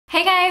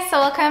Hey guys, so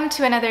welcome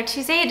to another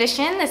Tuesday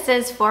edition. This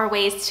is 4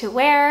 ways to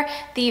wear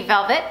the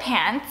velvet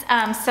pants.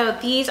 So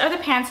these are the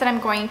pants that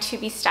I'm going to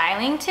be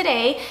styling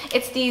today.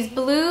 It's these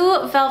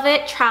blue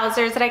velvet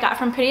trousers that I got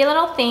from Pretty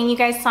Little Thing. You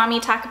guys saw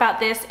me talk about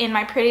this in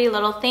my Pretty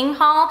Little Thing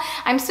haul.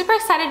 I'm super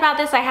excited about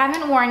this. I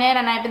haven't worn it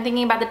and I've been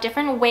thinking about the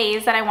different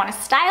ways that I want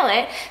to style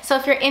it. So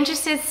if you're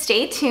interested,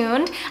 stay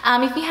tuned.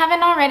 If you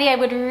haven't already, I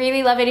would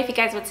really love it if you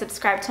guys would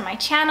subscribe to my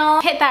channel.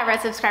 Hit that red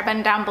subscribe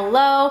button down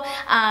below.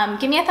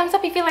 Give me a thumbs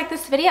up if you like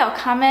this video.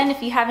 Comment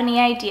if you have any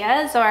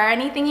ideas or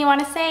anything you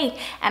want to say,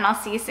 and I'll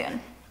see you soon.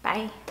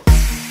 Bye.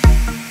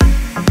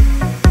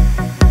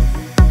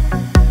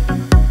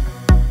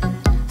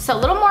 So a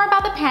little more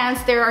about the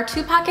pants. There are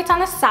 2 pockets on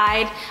the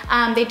side.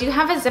 They do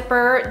have a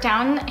zipper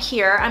down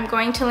here. I'm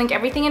going to link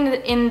everything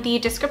in the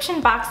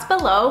description box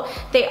below.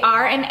 They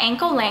are an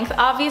ankle length.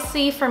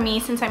 Obviously for me,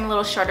 since I'm a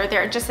little shorter,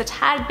 they're just a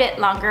tad bit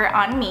longer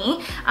on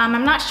me.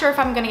 I'm not sure if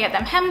I'm gonna get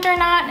them hemmed or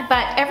not,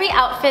 but every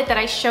outfit that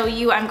I show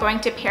you, I'm going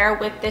to pair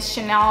with this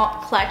Chanel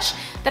clutch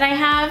that I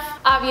have.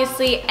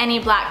 Obviously any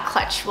black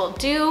clutch will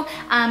do.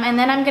 And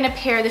then I'm gonna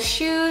pair the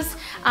shoes,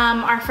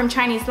 are from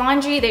Chinese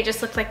Laundry. They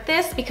just look like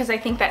this because I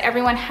think that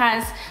everyone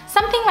has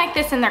something like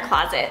this in their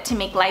closet to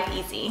make life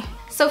easy.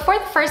 So for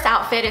the first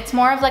outfit, it's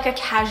more of like a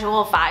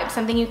casual vibe,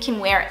 something you can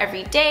wear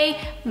every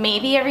day,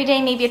 maybe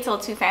it's a little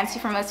too fancy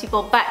for most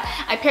people, but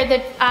I paired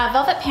the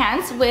velvet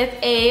pants with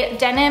a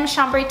denim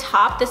chambray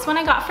top. This one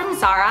I got from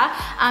Zara,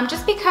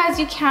 just because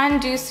you can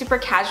do super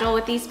casual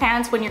with these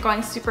pants when you're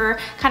going super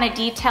kind of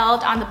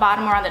detailed on the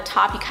bottom or on the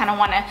top. You kind of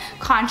want to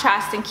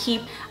contrast and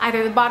keep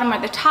either the bottom or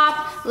the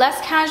top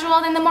less casual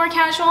than the more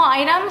casual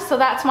items. So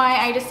that's why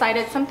I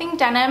decided something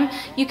denim.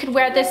 You could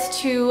wear this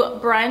to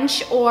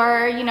brunch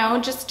or, you know,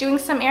 just doing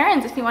some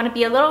errands if you want to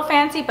be a little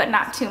fancy but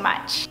not too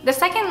much. The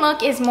second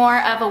look is more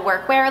of a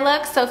workwear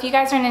look. So if you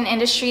guys are in an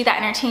industry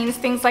that entertains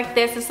things like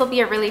this will be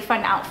a really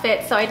fun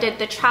outfit. So I did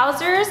the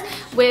trousers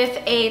with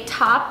a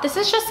top. This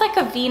is just like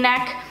a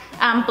v-neck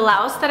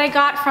blouse that I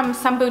got from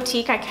some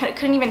boutique. I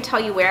couldn't even tell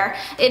you where.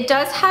 It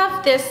does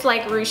have this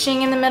like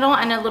ruching in the middle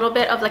and a little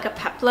bit of like a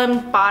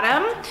peplum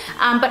bottom,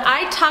 but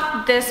I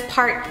tucked this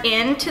part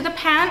into the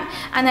pant,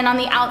 and then on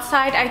the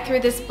outside I threw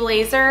this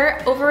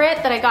blazer over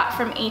it that I got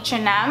from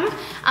H&M.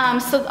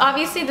 So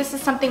obviously this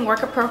is something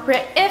work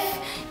appropriate if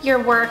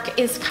your work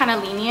is kind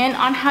of lenient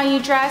on how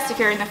you dress. If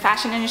you're in the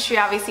fashion industry,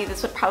 obviously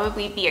this would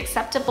probably be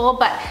acceptable,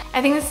 but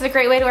I think this is a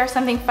great way to wear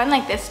something fun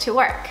like this to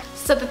work.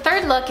 So the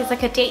third look is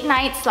like a date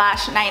night /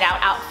 night out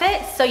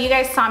outfit. So you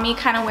guys saw me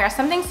kind of wear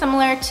something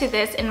similar to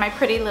this in my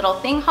Pretty Little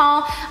Thing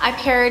haul. I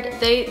paired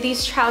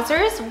these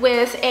trousers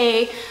with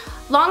a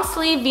long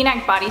sleeve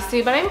v-neck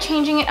bodysuit, but I'm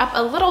changing it up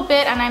a little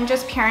bit and I'm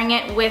just pairing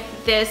it with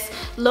this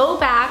low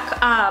back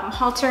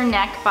halter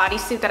neck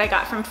bodysuit that I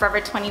got from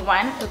Forever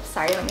 21. Oops,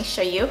 sorry, let me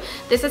show you.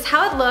 This is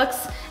how it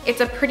looks. It's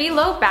a pretty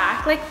low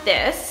back like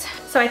this.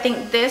 So I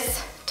think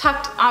this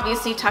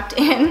obviously tucked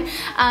in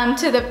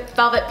to the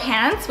velvet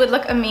pants would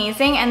look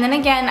amazing. And then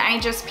again, I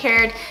just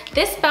paired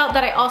this belt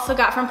that I also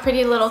got from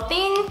Pretty Little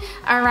Thing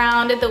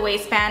around the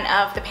waistband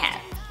of the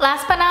pants.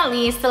 Last but not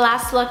least, the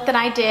last look that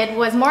I did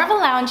was more of a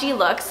loungy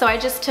look. So I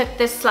just took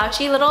this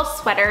slouchy little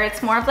sweater.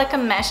 It's more of like a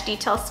mesh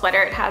detail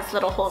sweater. It has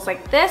little holes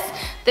like this.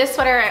 This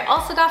sweater I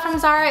also got from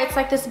Zara. It's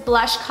like this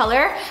blush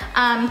color.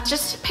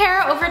 Just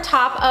pair over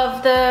top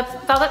of the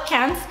velvet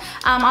pants.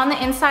 On the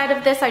inside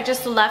of this, I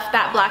just left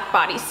that black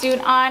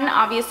bodysuit on.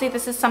 Obviously,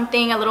 this is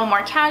something a little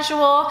more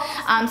casual.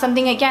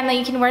 Something again that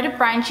you can wear to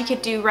brunch. You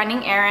could do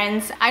running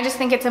errands. I just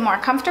think it's a more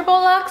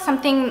comfortable look.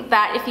 Something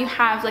that if you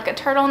have like a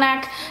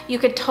turtleneck, you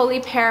could totally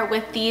pair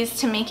with these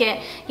to make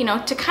it, you know,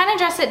 to kind of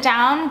dress it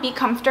down, be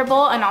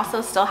comfortable, and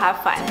also still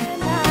have fun.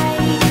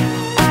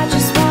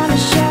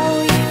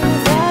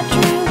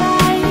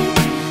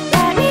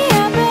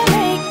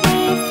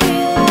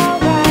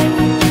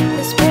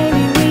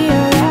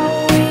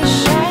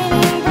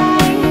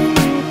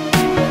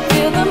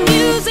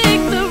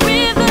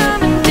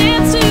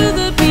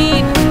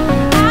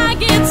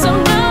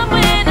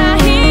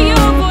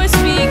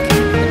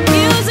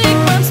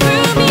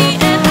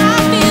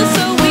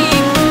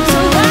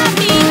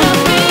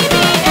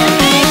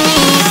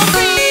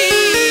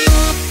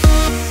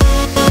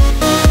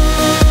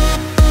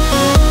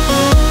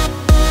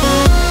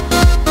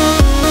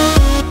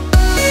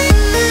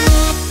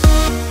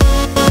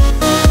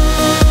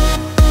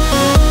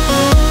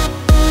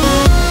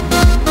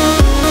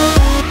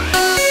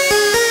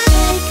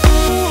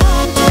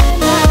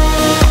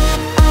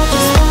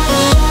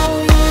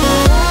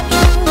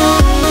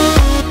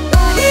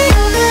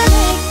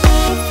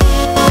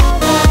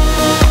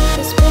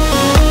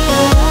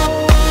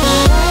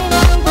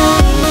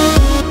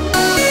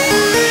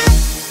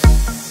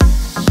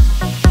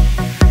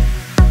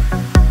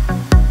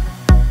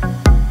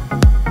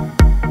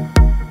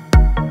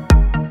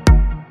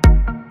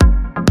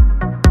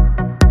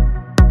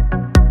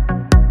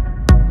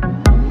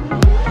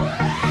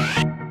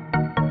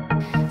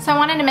 So I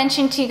wanted to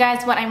mention to you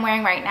guys what I'm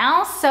wearing right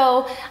now.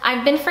 So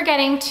I've been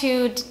forgetting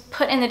to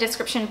put in the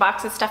description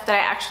box the stuff that I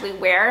actually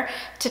wear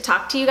to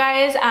talk to you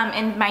guys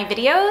in my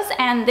videos,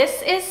 and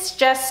this is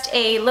just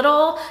a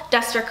little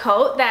duster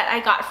coat that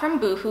I got from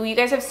Boohoo. You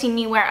guys have seen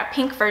me wear a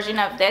pink version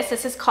of this.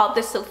 This is called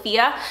the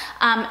Sophia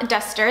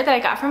duster that I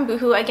got from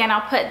Boohoo. Again,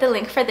 I'll put the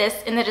link for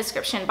this in the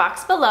description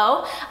box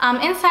below.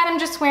 Inside I'm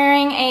just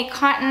wearing a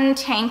cotton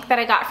tank that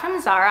I got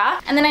from Zara,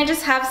 and then I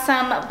just have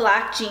some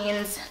black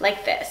jeans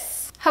like this.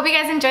 Hope you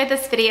guys enjoyed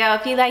this video.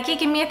 If you like it,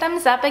 give me a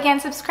thumbs up. Again,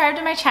 subscribe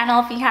to my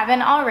channel if you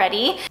haven't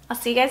already. I'll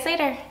see you guys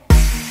later.